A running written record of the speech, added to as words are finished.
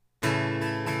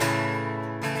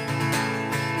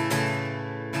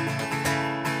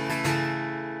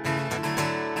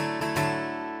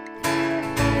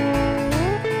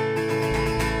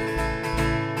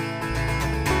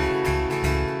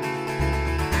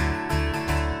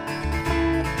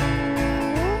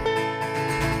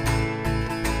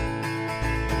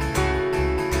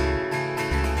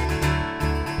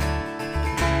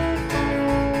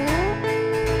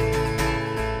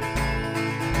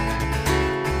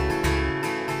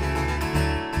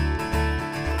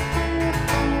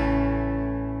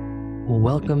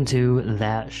Welcome to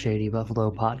that Shady Buffalo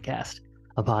Podcast,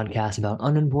 a podcast about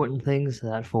unimportant things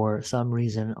that for some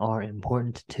reason are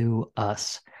important to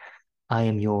us. I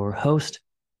am your host,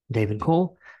 David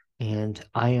Cole, and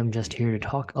I am just here to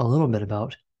talk a little bit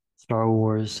about Star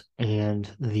Wars and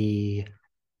the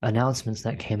announcements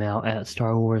that came out at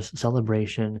Star Wars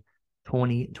Celebration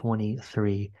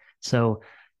 2023. So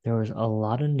there was a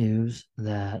lot of news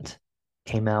that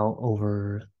came out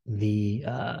over the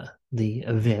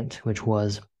event, which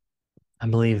was, I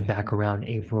believe, back around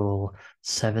April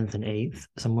 7th and 8th,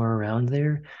 somewhere around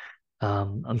there.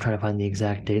 I'm trying to find the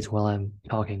exact dates while I'm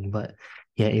talking, but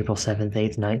yeah, April 7th,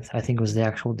 8th, 9th, I think was the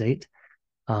actual date.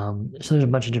 So there's a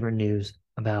bunch of different news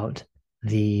about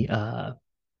the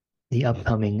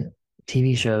upcoming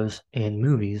TV shows and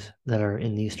movies that are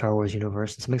in the Star Wars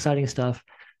universe. Some exciting stuff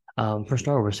for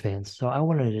Star Wars fans. So I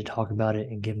wanted to talk about it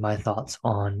and give my thoughts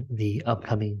on the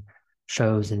upcoming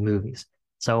shows and movies.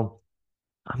 So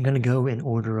I'm going to go in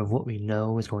order of what we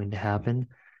know is going to happen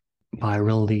by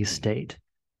release date.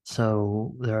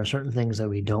 So there are certain things that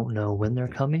we don't know when they're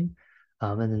coming,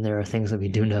 and then there are things that we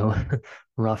do know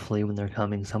roughly when they're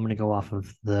coming. So I'm going to go off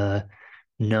of the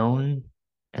known,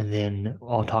 and then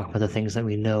I'll talk about the things that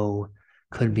we know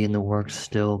could be in the works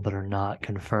still, but are not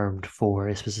confirmed for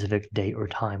a specific date or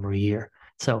time or year.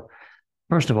 So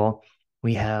first of all,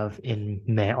 we have on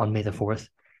May the 4th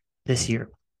this year,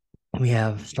 we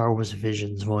have Star Wars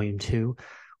Visions Volume 2,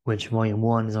 which Volume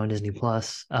 1 is on Disney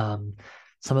Plus. Some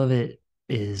of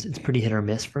it's pretty hit or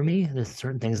miss for me. There's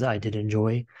certain things that I did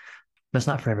enjoy, but it's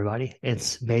not for everybody.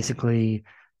 It's basically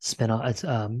it's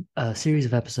a series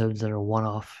of episodes that are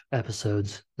one-off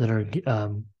episodes that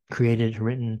are created,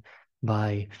 written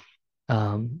by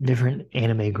different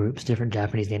anime groups, different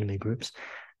Japanese anime groups,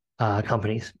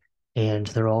 companies, and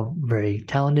they're all very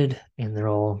talented and they're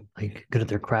all like good at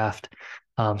their craft.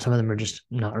 Some of them are just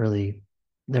not really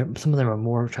there. Some of them are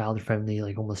more child friendly,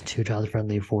 like almost too child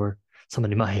friendly for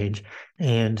somebody my age,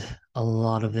 and a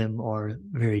lot of them are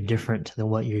very different than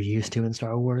what you're used to in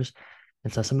Star Wars.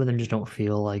 And so some of them just don't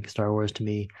feel like Star Wars to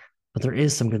me, but there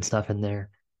is some good stuff in there.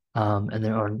 And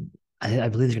there are, I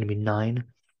believe there's going to be nine.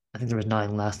 I think there was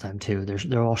nine last time too.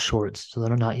 They're all shorts, so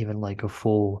they're not even like a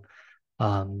full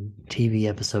TV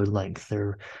episode length.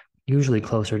 They're usually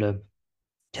closer to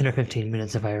 10 or 15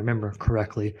 minutes if I remember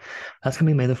correctly. That's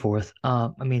gonna be May the 4th.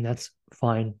 I mean, that's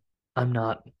fine. I'm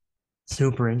not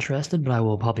super interested, but I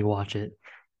will probably watch it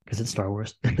because it's Star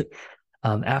Wars.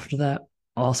 After that,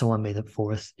 also on May the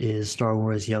 4th is Star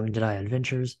Wars Young Jedi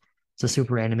Adventures. It's a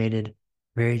super animated,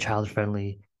 very child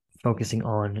friendly, focusing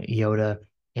on Yoda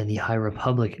and the High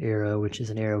Republic era, which is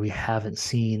an era we haven't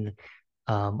seen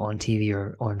on TV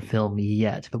or on film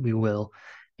yet, but we will.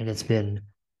 And it's been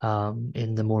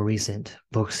in the more recent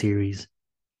book series.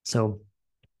 So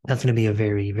that's going to be a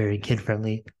very, very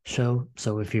kid-friendly show.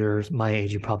 So if you're my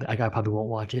age, I probably won't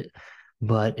watch it,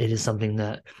 but it is something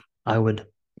that I would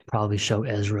probably show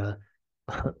Ezra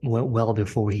well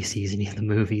before he sees any of the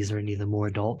movies or any of the more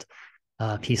adult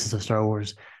pieces of Star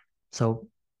Wars. So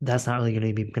that's not really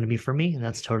going to be for me, and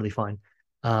that's totally fine.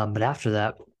 But after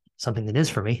that, something that is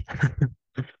for me,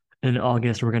 in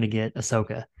August, we're going to get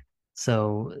Ahsoka.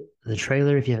 So the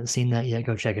trailer, if you haven't seen that yet,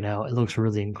 go check it out. It looks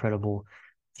really incredible.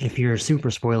 If you're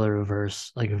super spoiler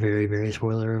averse, like very, very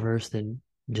spoiler averse, then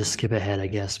just skip ahead, I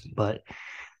guess. But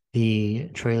the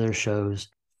trailer shows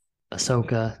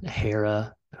Ahsoka,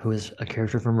 Hera, who is a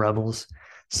character from Rebels,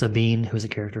 Sabine, who is a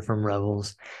character from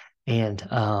Rebels, and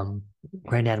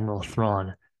Grand Admiral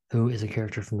Thrawn, who is a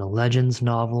character from the Legends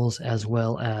novels as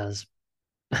well as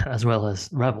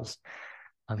Rebels.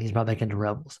 He's brought back into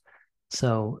Rebels.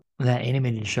 So that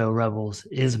animated show Rebels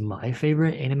is my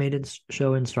favorite animated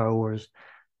show in Star Wars.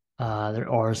 There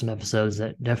are some episodes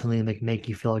that definitely make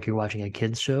you feel like you're watching a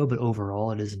kids show, but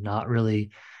overall it is not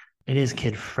really. It is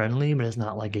kid friendly, but it's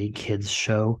not like a kids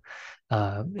show.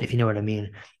 If you know what I mean.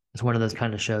 It's one of those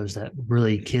kind of shows that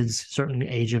really kids, certain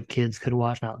age of kids could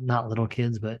watch, not little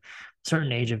kids, but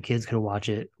certain age of kids could watch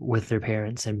it with their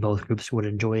parents, and both groups would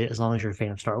enjoy it as long as you're a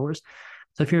fan of Star Wars.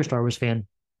 So if you're a Star Wars fan,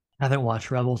 haven't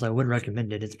watched Rebels, I would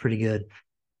recommend it. It's pretty good.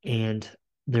 And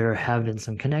there have been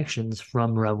some connections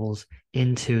from Rebels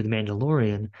into The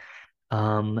Mandalorian.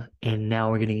 And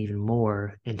now we're getting even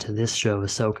more into this show,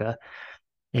 Ahsoka.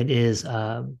 It is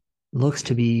looks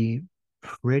to be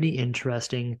pretty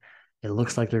interesting. It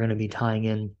looks like they're going to be tying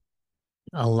in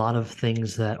a lot of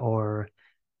things that are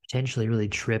potentially really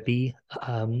trippy.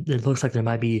 It looks like there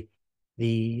might be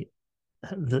the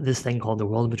this thing called the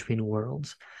World Between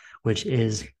Worlds, which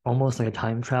is almost like a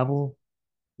time travel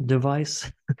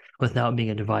device without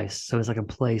being a device. So it's like a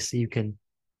place that you can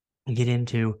get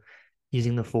into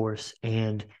using the Force,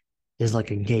 and is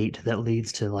like a gate that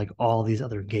leads to like all these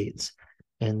other gates.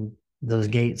 And those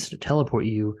gates teleport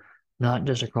you not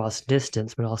just across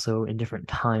distance, but also in different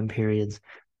time periods.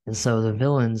 And so the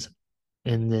villains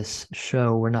in this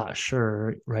show, we're not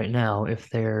sure right now if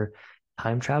they're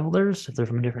time travelers, if they're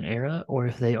from a different era, or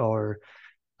if they are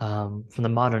from the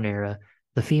modern era.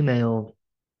 The female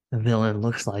villain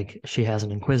looks like she has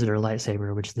an Inquisitor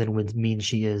lightsaber, which then would mean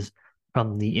she is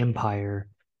from the Empire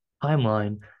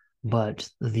timeline. But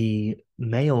the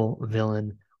male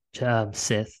villain,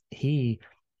 Sith,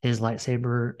 his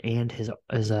lightsaber and his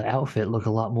outfit look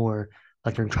a lot more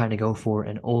like they're trying to go for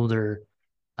an older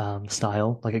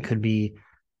style, like it could be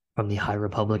from the High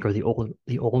Republic or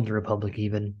the old Republic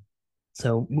even.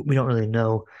 So we don't really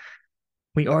know.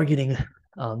 We are getting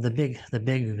the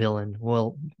big villain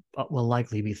will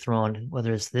likely be Thrawn,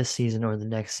 whether it's this season or the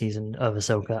next season of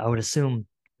Ahsoka. I would assume,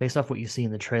 based off what you see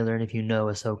in the trailer, and if you know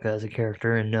Ahsoka as a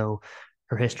character and know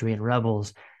her history in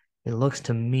Rebels, it looks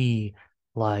to me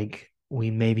like we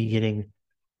may be getting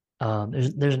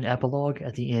there's an epilogue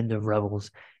at the end of Rebels,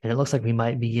 and it looks like we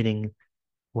might be getting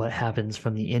what happens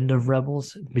from the end of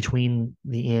Rebels between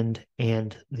the end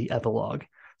and the epilogue.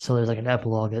 So there's like an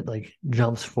epilogue that like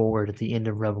jumps forward at the end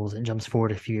of Rebels and jumps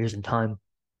forward a few years in time.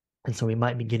 And so we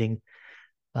might be getting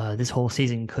this whole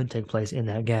season could take place in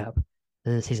that gap.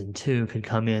 And then season two could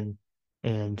come in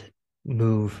and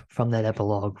move from that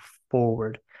epilogue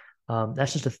forward.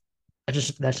 That's just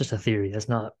a theory. That's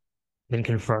not been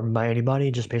confirmed by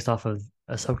anybody, just based off of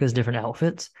Ahsoka's different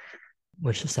outfits,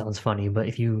 which sounds funny. But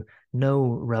if you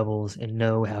know Rebels and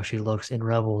know how she looks in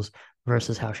Rebels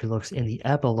versus how she looks in the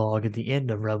epilogue at the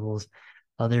end of Rebels,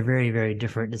 they're very, very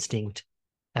different, distinct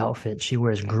outfits. She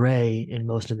wears gray in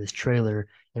most of this trailer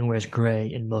and wears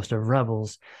gray in most of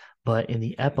Rebels, but in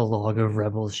the epilogue of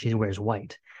Rebels, she wears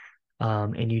white.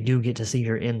 And you do get to see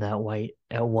her in that white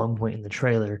at one point in the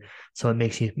trailer, so it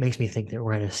makes me think that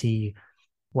we're going to see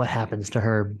what happens to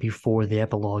her before the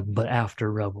epilogue, but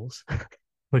after Rebels,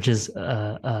 which is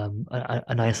a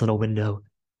nice little window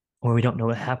where we don't know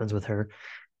what happens with her.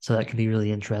 So that could be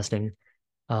really interesting.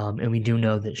 And we do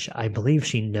know that I believe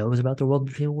she knows about the world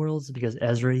between worlds because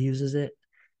Ezra uses it,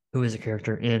 who is a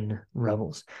character in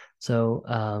Rebels.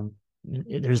 So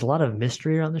there's a lot of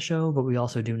mystery around the show, but we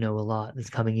also do know a lot that's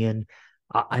coming in.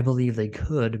 I believe they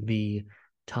could be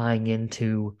tying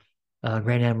into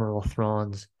Grand Admiral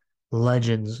Thrawn's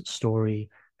Legends story.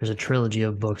 There's a trilogy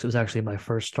of books. It was actually my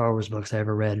first Star Wars books I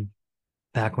ever read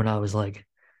back when I was like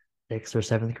sixth or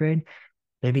seventh grade,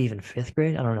 maybe even fifth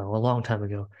grade. I don't know, a long time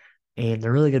ago. And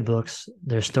they're really good books.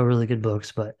 They're still really good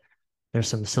books, but there's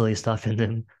some silly stuff in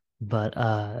them. But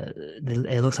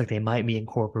it looks like they might be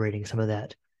incorporating some of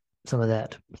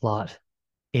that plot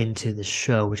into the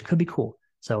show, which could be cool.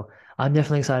 So I'm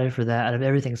definitely excited for that. Out of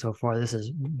everything so far, this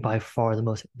is by far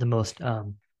the most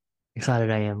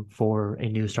excited I am for a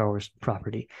new Star Wars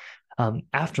property.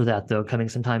 After that, though, coming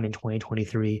sometime in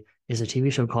 2023 is a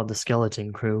TV show called The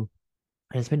Skeleton Crew,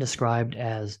 and it's been described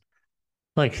as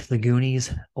like the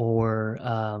Goonies or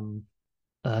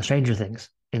Stranger Things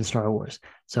in Star Wars.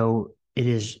 So it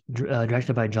is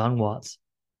directed by John Watts,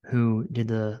 who did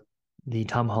the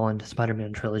Tom Holland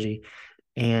Spider-Man trilogy,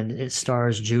 and it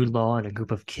stars Jude Law and a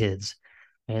group of kids.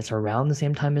 And it's around the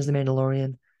same time as The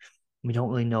Mandalorian. We don't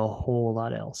really know a whole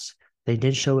lot else. They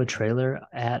did show a trailer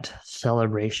at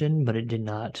Celebration, but it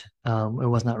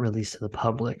was not released to the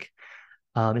public.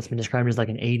 It's been described as like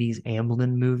an 80s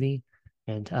Amblin movie,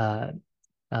 and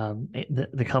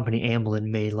the company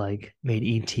Amblin made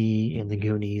E.T. and the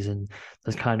Goonies and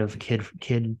those kind of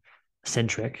kid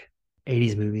centric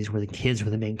 80s movies where the kids were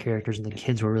the main characters and the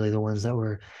kids were really the ones that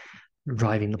were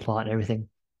driving the plot and everything.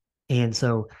 And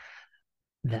so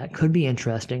that could be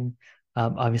interesting.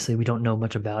 Obviously, we don't know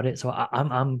much about it, so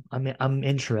I'm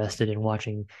interested in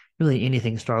watching really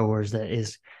anything Star Wars that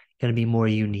is going to be more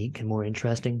unique and more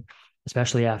interesting,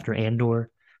 especially after Andor,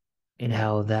 and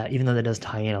how that, even though that does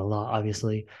tie in a lot,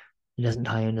 obviously, it doesn't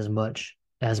tie in as much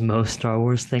as most Star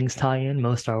Wars things tie in.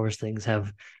 Most Star Wars things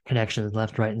have connections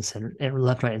left, right, and center, and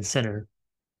left, right, and center.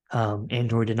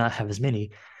 Andor did not have as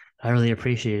many. I really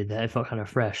appreciated that. It felt kind of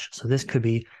fresh. So this could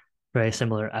be very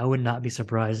similar. I would not be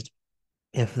surprised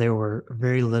if there were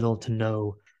very little to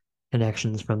no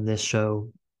connections from this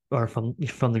show or from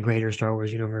the greater Star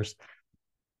Wars universe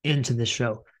into this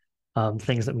show.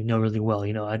 Things that we know really well.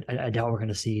 I doubt we're going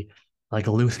to see like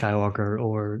a Luke Skywalker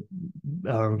or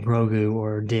Grogu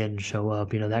or Din show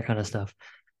up. That kind of stuff.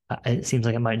 It seems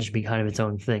like it might just be kind of its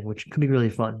own thing, which could be really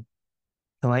fun.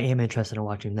 So I am interested in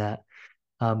watching that.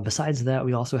 Besides that,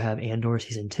 we also have Andor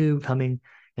season 2 coming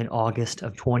in August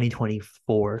of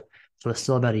 2024. So it's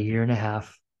still about a year and a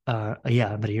half. About a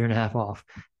year and a half off.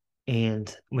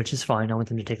 and which is fine. I want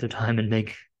them to take their time and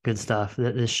make good stuff.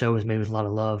 This show is made with a lot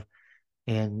of love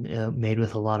and made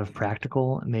with a lot of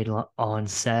practical, made a lot on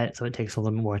set, so it takes a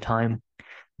little more time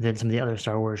than some of the other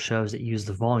Star Wars shows that use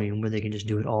the volume where they can just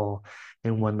do it all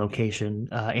in one location.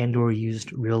 Andor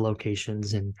used real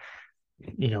locations and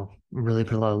really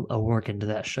put a lot of work into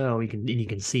that show. You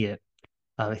can see it.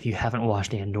 If you haven't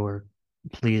watched Andor,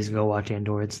 please go watch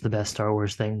Andor. It's the best Star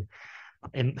Wars thing.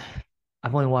 And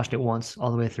I've only watched it once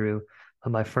all the way through,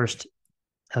 but my first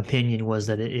opinion was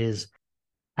that it is,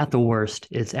 at the worst,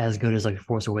 it's as good as like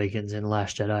Force Awakens and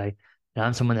Last Jedi. And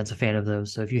I'm someone that's a fan of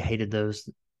those. So if you hated those,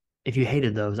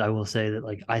 I will say that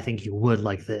like I think you would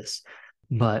like this.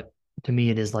 But to me,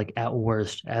 it is like at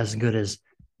worst as good as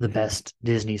the best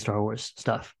Disney Star Wars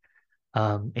stuff.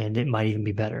 And it might even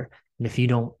be better. And if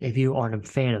you aren't a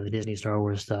fan of the Disney Star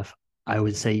Wars stuff, I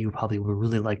would say you probably would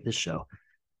really like this show.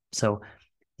 So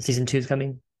season 2 is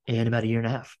coming in about a year and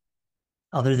a half.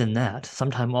 Other than that,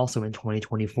 sometime also in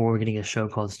 2024, we're getting a show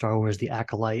called Star Wars: The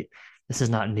Acolyte. This is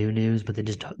not new news, but they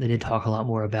did talk a lot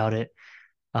more about it.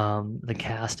 The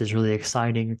cast is really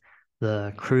exciting.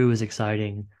 The crew is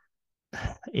exciting.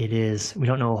 It is, we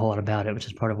don't know a whole lot about it, which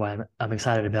is part of why I'm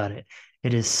excited about it.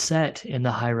 It is set in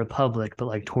the High Republic, but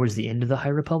like towards the end of the High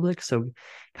Republic. So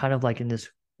kind of like in this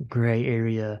gray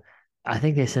area. I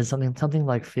think they said something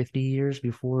like 50 years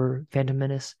before Phantom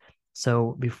Menace.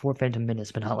 So before Phantom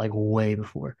Menace, but not like way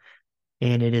before.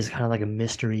 And it is kind of like a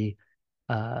mystery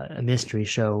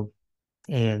show.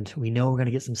 And we know we're going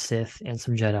to get some Sith and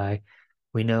some Jedi.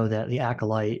 We know that the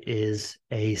Acolyte is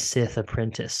a Sith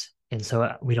apprentice. And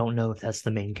so we don't know if that's the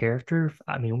main character.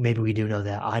 I mean, maybe we do know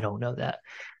that. I don't know that.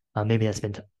 Maybe that's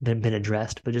been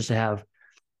addressed, but just to have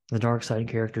the dark side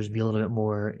characters be a little bit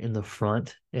more in the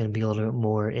front and be a little bit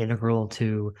more integral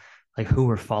to like who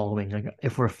we're following. Like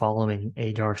if we're following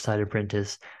a dark side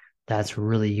apprentice, that's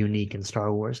really unique in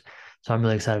Star Wars. So I'm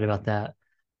really excited about that.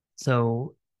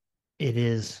 So it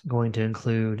is going to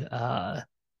include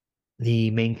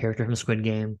the main character from Squid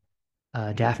Game,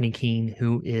 Daphne Keene,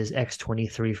 who is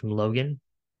X-23 from Logan,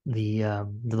 the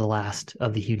last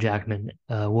of the Hugh Jackman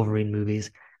Wolverine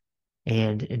movies,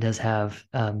 and it does have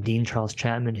Dean Charles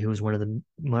Chapman, who was one of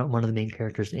the main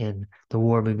characters in the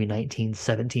war movie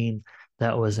 1917.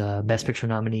 That was a Best Picture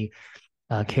nominee.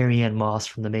 Carrie Ann Moss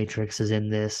from The Matrix is in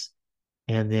this,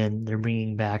 and then they're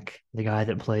bringing back the guy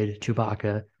that played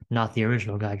Chewbacca, not the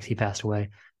original guy because he passed away,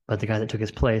 but the guy that took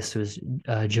his place was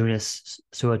Jonas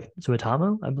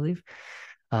Suetamo, I believe.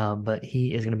 But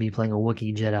he is going to be playing a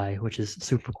Wookiee Jedi, which is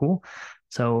super cool.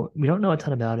 So we don't know a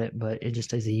ton about it, but it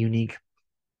just is a unique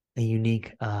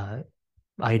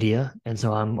idea, and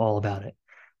so I'm all about it.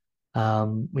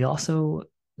 We also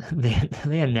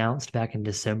they announced back in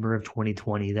December of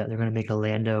 2020 that they're going to make a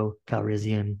Lando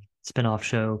Calrissian spinoff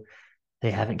show.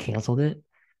 They haven't canceled it,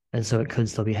 and so it could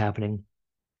still be happening.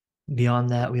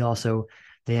 Beyond that,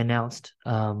 they announced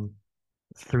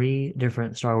 3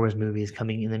 different Star Wars movies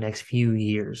coming in the next few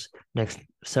years,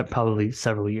 probably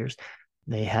several years.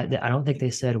 I don't think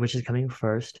they said which is coming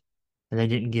first, and they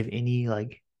didn't give any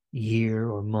like year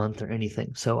or month or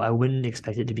anything. So I wouldn't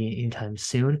expect it to be anytime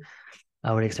soon.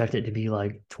 I would expect it to be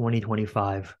like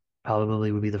 2025,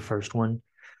 probably would be the first one.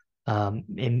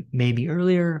 And maybe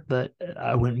earlier, but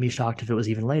I wouldn't be shocked if it was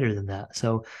even later than that.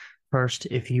 So first,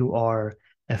 if you are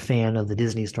a fan of the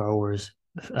Disney Star Wars,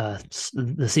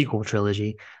 the sequel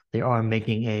trilogy, they are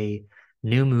making a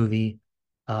new movie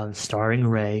starring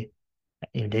Rey,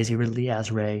 Daisy Ridley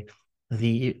as Rey.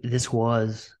 This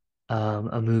was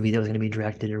a movie that was going to be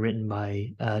directed and written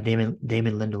by Damon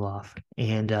Lindelof,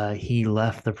 and he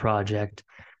left the project.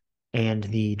 And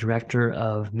the director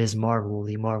of Ms. Marvel,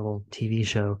 the Marvel TV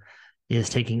show, is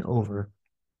taking over,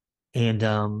 and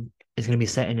it's going to be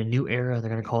set in a new era. They're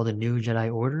going to call it the New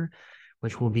Jedi Order,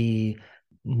 which will be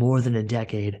more than a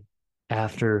decade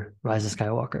after Rise of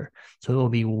Skywalker. So it will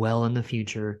be well in the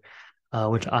future,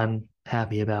 which I'm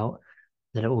happy about.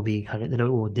 That it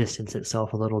will distance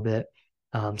itself a little bit,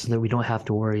 so that we don't have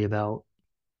to worry about,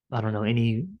 I don't know,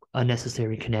 any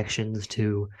unnecessary connections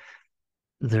to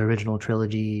the original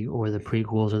trilogy or the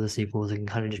prequels or the sequels. It can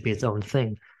kind of just be its own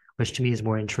thing, which to me is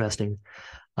more interesting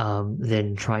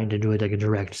than trying to do it like a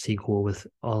direct sequel with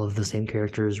all of the same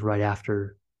characters right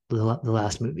after the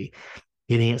last movie,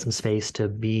 giving it some space to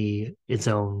be its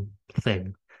own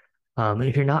thing. And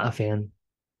if you're not a fan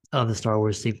of the Star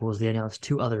Wars sequels, they announced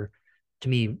 2 other, to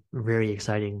me, very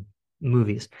exciting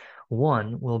movies.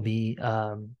 One will be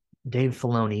Dave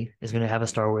Filoni is going to have a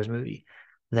Star Wars movie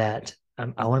that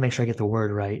I want to make sure I get the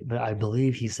word right, but I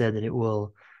believe he said that it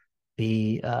will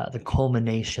be the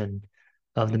culmination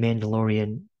of the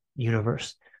Mandalorian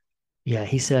universe. Yeah,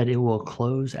 he said it will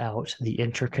close out the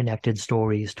interconnected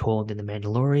stories told in The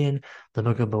Mandalorian, The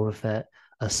Book of Boba Fett,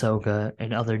 Ahsoka,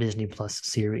 and other Disney Plus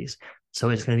series. So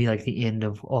it's going to be like the end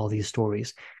of all these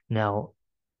stories. Now,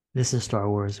 this is Star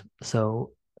Wars,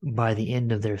 so by the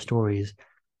end of their stories,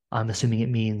 I'm assuming it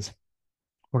means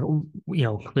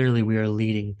clearly we are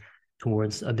leading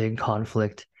towards a big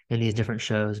conflict in these different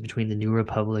shows between the New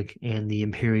Republic and the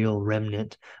Imperial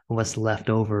remnant, what's left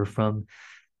over from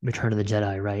Return of the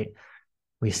Jedi, right?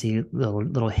 We see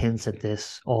little hints at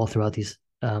this all throughout these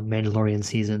Mandalorian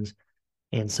seasons.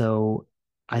 And so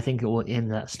I think it will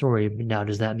end that story. Now,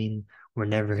 does that mean we're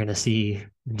never going to see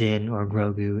Din or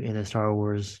Grogu in a Star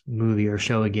Wars movie or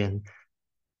show again?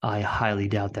 I highly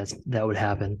doubt that would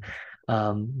happen.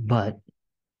 But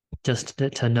just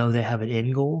to know they have an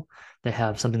end goal, they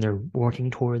have something they're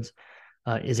working towards,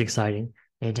 is exciting.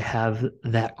 And to have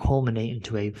that culminate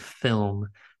into a film,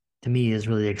 to me, is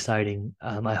really exciting.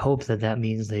 I hope that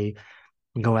means they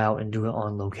go out and do it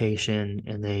on location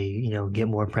and they, get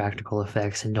more practical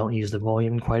effects and don't use the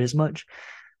volume quite as much,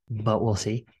 but we'll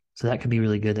see. So that could be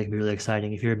really good. That could be really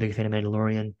exciting. If you're a big fan of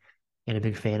Mandalorian and a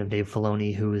big fan of Dave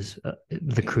Filoni, who is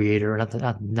the creator,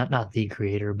 not the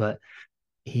creator, but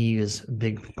he is a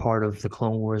big part of the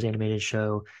Clone Wars animated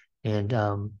show, and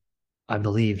I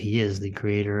believe he is the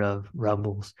creator of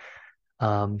Rebels.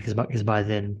 Because by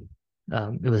then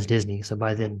it was Disney, so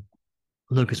by then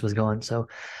Lucas was gone. So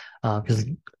because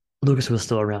Lucas was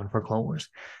still around for Clone Wars.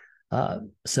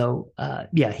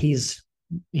 Yeah, he's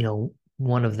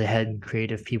one of the head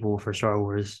creative people for Star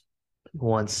Wars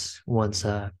once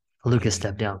Lucas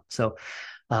stepped down. So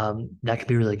that could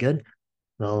be really good.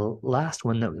 The last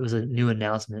one that was a new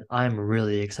announcement, I'm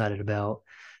really excited about.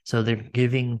 So they're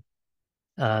giving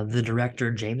the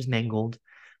director James Mangold,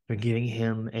 they're giving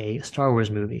him a Star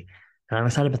Wars movie, and I'm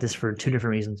excited about this for two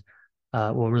different reasons.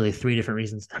 Well, really three different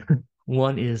reasons.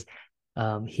 One is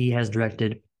he has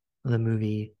directed the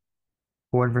movie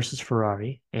Ford versus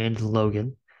Ferrari and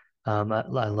Logan. I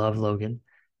love Logan.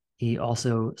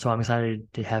 So I'm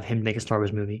excited to have him make a Star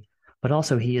Wars movie, but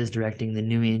also he is directing the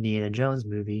new Indiana Jones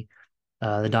movie,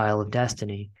 The Dial of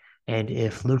Destiny. And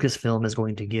if Lucasfilm is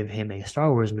going to give him a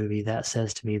Star Wars movie, that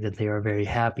says to me that they are very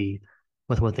happy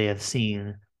with what they have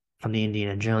seen from the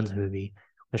Indiana Jones movie,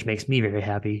 which makes me very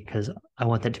happy because I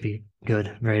want that to be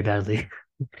good very badly.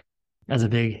 As a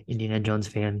big Indiana Jones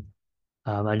fan,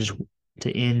 I just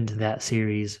to end that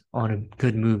series on a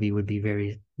good movie would be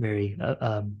very, very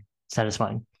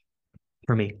satisfying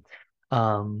for me.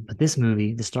 But this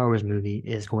movie, the Star Wars movie,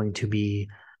 is going to be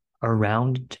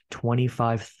around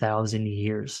 25,000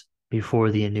 years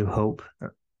before the A New Hope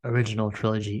original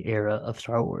trilogy era of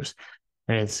Star Wars.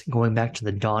 And it's going back to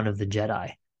the dawn of the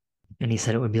Jedi. And he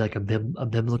said it would be like a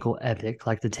biblical epic,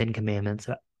 like the Ten Commandments,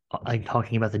 like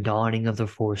talking about the dawning of the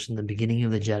Force and the beginning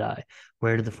of the Jedi.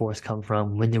 Where did the Force come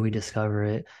from? When did we discover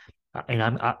it? And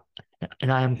I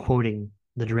am quoting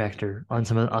the director on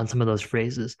some of those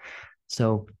phrases.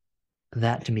 So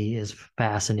that to me is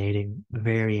fascinating,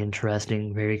 very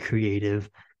interesting, very creative,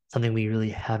 something we really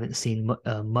haven't seen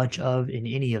much of in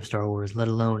any of Star Wars, let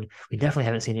alone we definitely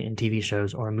haven't seen it in TV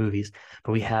shows or movies,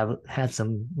 but we have had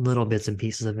some little bits and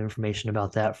pieces of information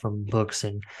about that from books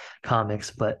and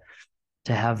comics. But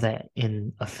to have that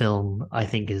in a film, I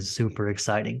think is super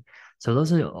exciting. So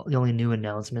those are the only new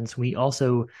announcements. There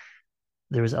are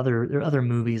other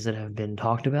movies that have been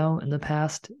talked about in the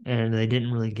past, and they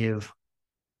didn't really give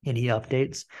any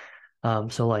updates.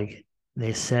 So like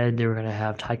they said they were going to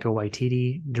have Taika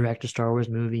Waititi direct a Star Wars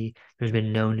movie. There's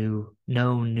been no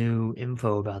new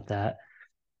info about that.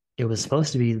 It was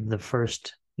supposed to be the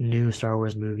first new Star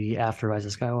Wars movie after Rise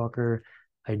of Skywalker.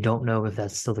 I don't know if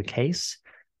that's still the case.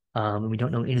 We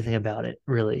don't know anything about it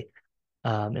really.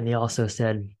 And they also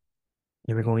said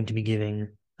they were going to be giving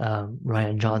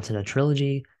Rian Johnson a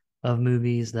trilogy of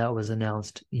movies that was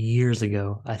announced years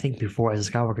ago. I think before Rise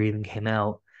of Skywalker even came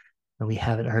out, and we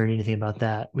haven't heard anything about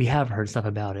that. We have heard stuff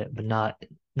about it, but not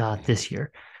this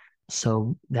year.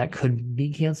 So that could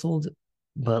be canceled,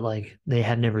 but like they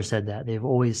had never said that. They've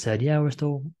always said, yeah, we're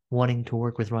still wanting to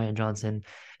work with Rian Johnson,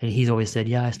 and he's always said,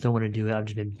 yeah, I still want to do it. I've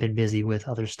just been busy with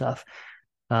other stuff.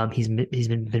 He's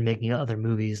been making other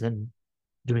movies and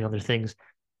doing other things.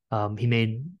 He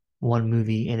made one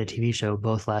movie and a TV show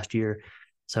both last year,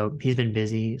 so he's been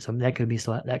busy. So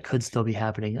that could still be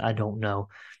happening. I don't know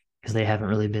because they haven't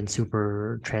really been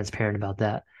super transparent about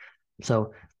that.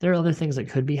 So there are other things that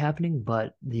could be happening,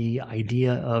 but the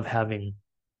idea of having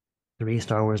three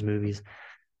Star Wars movies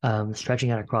stretching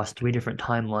out across three different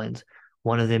timelines,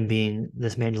 one of them being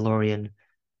this Mandalorian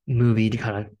movie to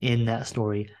kind of end that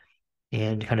story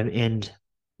and kind of end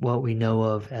what we know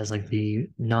of as like like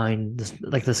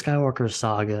the Skywalker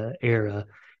saga era,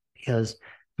 because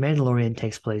Mandalorian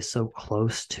takes place so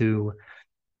close to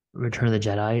Return of the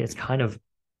Jedi. It's kind of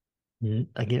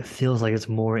like it feels like it's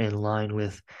more in line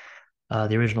with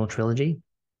the original trilogy,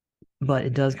 but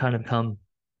it does kind of come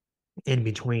in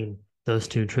between those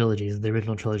two trilogies, the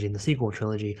original trilogy and the sequel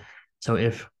trilogy. So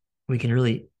if we can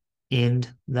really end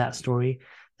that story,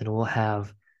 then we'll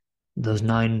have those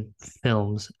 9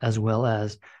 films as well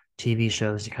as TV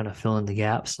shows to kind of fill in the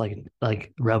gaps,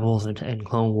 like Rebels and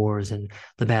Clone Wars and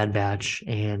The Bad Batch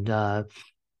and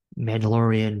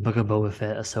Mandalorian, Book of Boba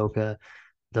Fett, Ahsoka,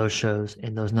 those shows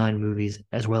and those 9 movies,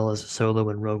 as well as Solo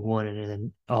and Rogue One, and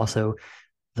then also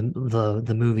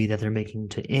the movie that they're making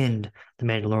to end the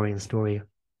Mandalorian story.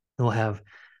 They'll have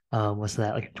what's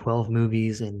that, like 12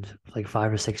 movies and like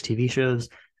 5 or 6 TV shows,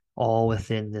 all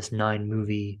within this 9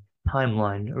 movie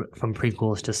timeline from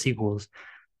prequels to sequels.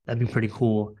 That'd be pretty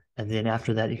cool. And then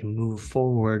after that, you can move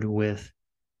forward with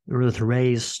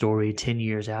Rey's story 10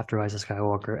 years after Rise of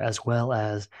Skywalker, as well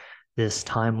as this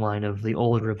timeline of the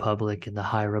Old Republic and the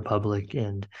High Republic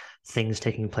and things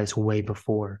taking place way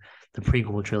before the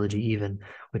prequel trilogy, even,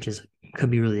 which is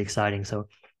could be really exciting. So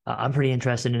I'm pretty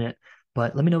interested in it.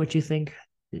 But let me know what you think.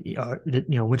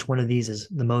 Which one of these is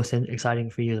the most exciting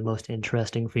for you, the most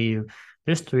interesting for you.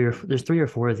 There's 3 or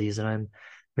 4 of these that I'm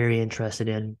very interested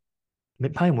in.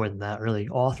 Probably more than that, really.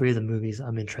 All 3 of the movies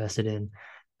I'm interested in,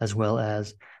 as well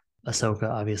as Ahsoka,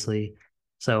 obviously.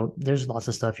 So there's lots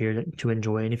of stuff here to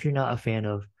enjoy. And if you're not a fan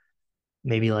of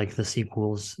maybe like the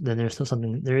sequels, then there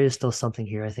is still something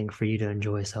here, I think, for you to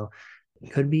enjoy. So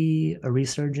it could be a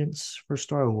resurgence for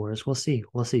Star Wars. We'll see.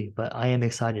 We'll see. But I am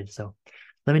excited. So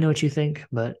let me know what you think.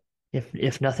 But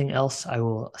if nothing else, I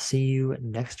will see you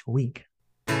next week.